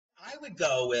would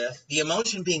go with the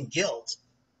emotion being guilt.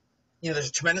 You know, there's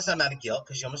a tremendous amount of guilt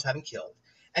because you almost had him killed.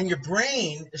 And your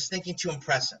brain is thinking to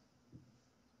impress him.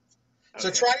 So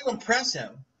try to impress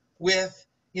him with,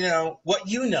 you know, what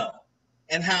you know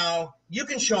and how you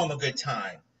can show him a good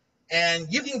time. And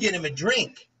you can get him a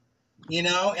drink, you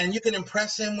know, and you can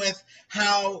impress him with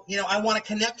how, you know, I want to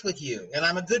connect with you and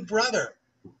I'm a good brother.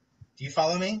 Do you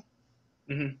follow me?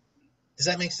 Mm-hmm. Does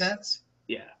that make sense?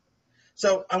 Yeah.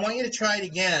 So I want you to try it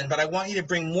again, but I want you to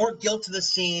bring more guilt to the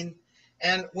scene.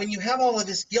 And when you have all of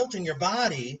this guilt in your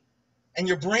body and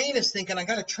your brain is thinking, I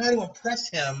got to try to impress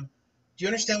him. Do you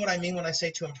understand what I mean when I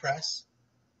say to impress?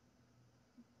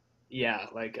 Yeah,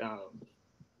 like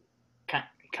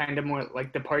kind of more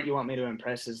like the part you want me to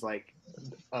impress is like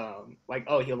oh,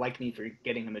 he'll like me for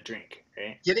getting him a drink,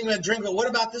 right? Getting him a drink, but what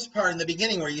about this part in the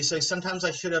beginning where you say, sometimes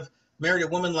I should have married a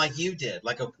woman like you did,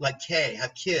 like Kay,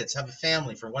 have kids, have a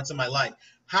family for once in my life.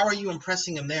 How are you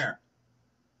impressing him there?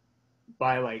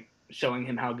 By like showing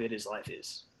him how good his life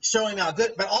is. Showing how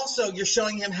good, but also you're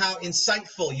showing him how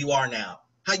insightful you are now,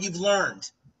 how you've learned.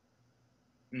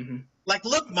 Mm-hmm. Like,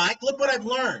 look, Mike, look what I've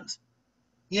learned.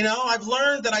 You know, I've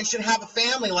learned that I should have a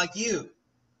family like you.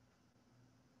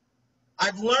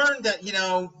 I've learned that, you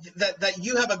know, that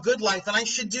you have a good life and I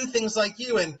should do things like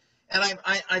you. And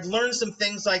I've learned some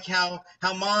things like how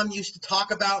mom used to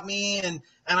talk about me and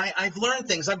I've learned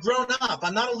things. I've grown up.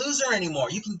 I'm not a loser anymore.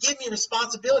 You can give me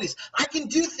responsibilities. I can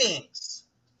do things.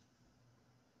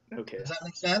 Okay. Does that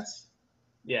make sense?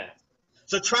 Yeah.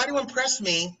 So try to impress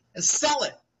me and sell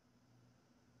it.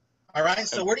 All right.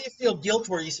 So where do you feel guilt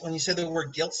when you say the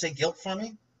word guilt? Say guilt for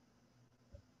me.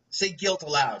 Say guilt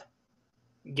aloud.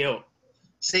 Guilt.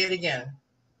 Say it again.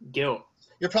 Guilt.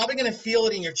 You're probably going to feel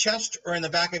it in your chest or in the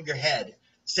back of your head.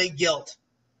 Say guilt.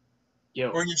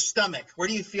 Guilt. Or in your stomach. Where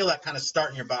do you feel that kind of start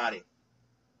in your body?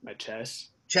 My chest.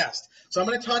 Chest. So I'm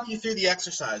going to talk you through the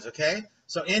exercise, okay?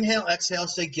 So inhale, exhale,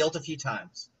 say guilt a few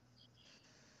times.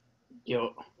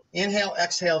 Guilt. Inhale,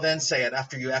 exhale, then say it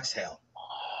after you exhale.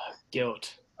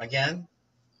 Guilt. Again.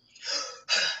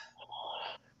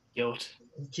 Guilt.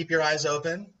 Keep your eyes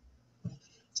open. A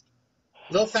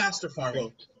little faster for me.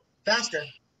 Guilt. Faster.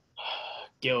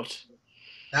 Guilt.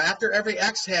 Now, after every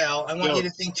exhale, I want Guilt. you to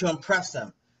think to impress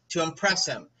him, to impress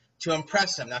him, to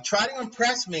impress him. Now, try to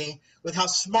impress me with how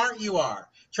smart you are.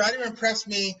 Try to impress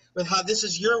me with how this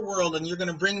is your world and you're going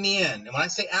to bring me in. And when I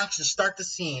say action, start the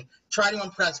scene. Try to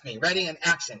impress me. Ready and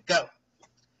action. Go.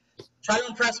 Try to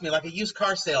impress me like a used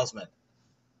car salesman.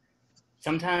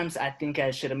 Sometimes I think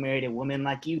I should have married a woman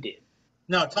like you did.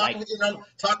 No, talk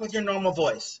with your normal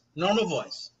voice. Normal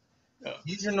voice. Oh.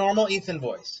 Use your normal Ethan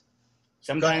voice.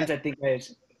 Sometimes I think I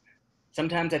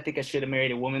should have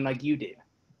married a woman like you did.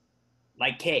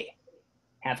 Like Kay.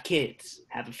 Have kids.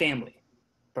 Have a family.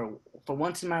 For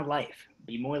once in my life,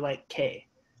 be more like Kay.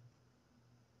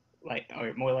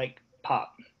 Or more like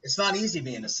Pop. It's not easy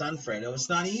being a son, Fredo. It's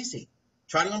not easy.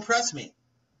 Try to impress me.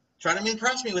 Try to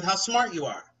impress me with how smart you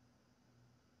are.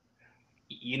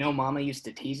 You know, Mama used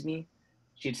to tease me.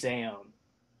 She'd say,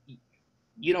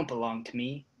 you don't belong to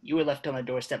me. You were left on the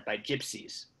doorstep by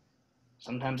gypsies.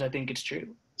 Sometimes I think it's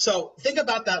true. So think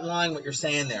about that line, what you're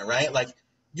saying there, right? Like,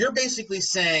 you're basically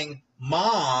saying,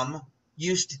 Mom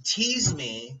used to tease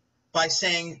me by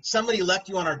saying somebody left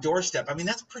you on our doorstep. I mean,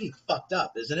 that's pretty fucked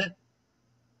up, isn't it?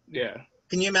 Yeah.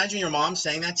 Can you imagine your mom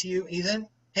saying that to you, Ethan?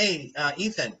 Hey,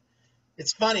 Ethan,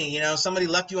 it's funny, you know, somebody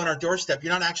left you on our doorstep.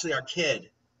 You're not actually our kid.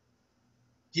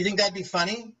 Do you think that'd be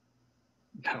funny?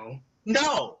 No.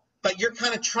 No, but you're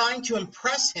kind of trying to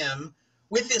impress him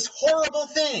with this horrible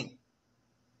thing.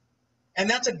 And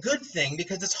that's a good thing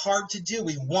because it's hard to do.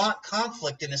 We want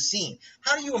conflict in a scene.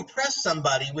 How do you impress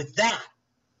somebody with that?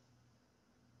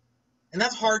 And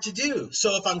that's hard to do.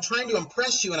 So if I'm trying to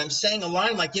impress you and I'm saying a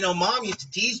line like, you know, Mom used to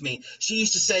tease me. She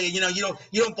used to say, you know, you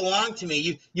don't belong to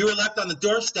me. You were left on the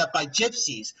doorstep by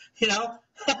gypsies, you know?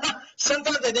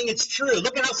 Sometimes I think it's true.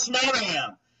 Look at how smart I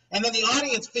am. And then the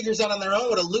audience figures out on their own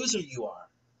what a loser you are.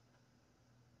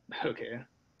 Okay.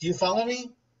 Do you follow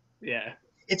me? Yeah.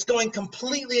 It's going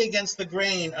completely against the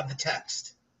grain of the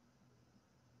text.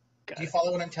 Do you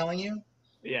follow what I'm telling you?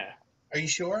 Yeah. Are you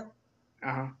sure?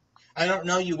 Uh-huh. I don't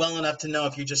know you well enough to know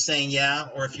if you're just saying yeah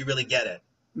or if you really get it.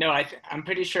 No, I'm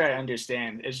pretty sure I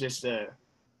understand. It's just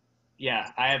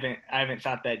yeah, I haven't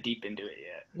thought that deep into it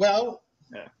yet. Well,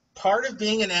 part of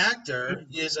being an actor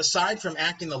is, aside from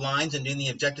acting the lines and doing the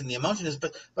objective and the emotion, is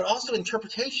but also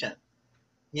interpretation.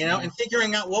 You know, and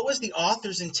figuring out what was the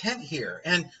author's intent here.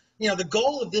 And you know, the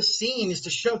goal of this scene is to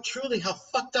show truly how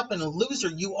fucked up and a loser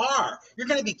you are. You're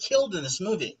going to be killed in this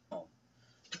movie.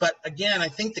 But again, I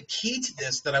think the key to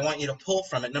this that I want you to pull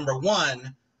from it, number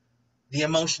one, the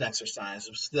emotion exercise,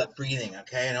 that breathing,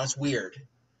 okay? I know it's weird.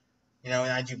 And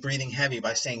I do breathing heavy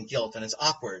by saying guilt, and it's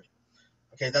awkward.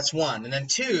 Okay, that's one. And then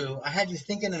two, I had you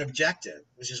thinking an objective,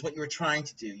 which is what you were trying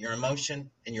to do, your emotion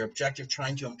and your objective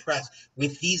trying to impress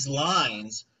with these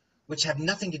lines, which have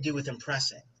nothing to do with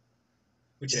impressing,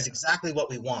 which is exactly what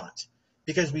we want.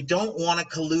 Because we don't want to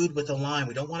collude with the line.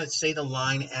 We don't want to say the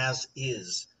line as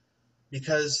is,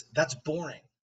 because that's boring.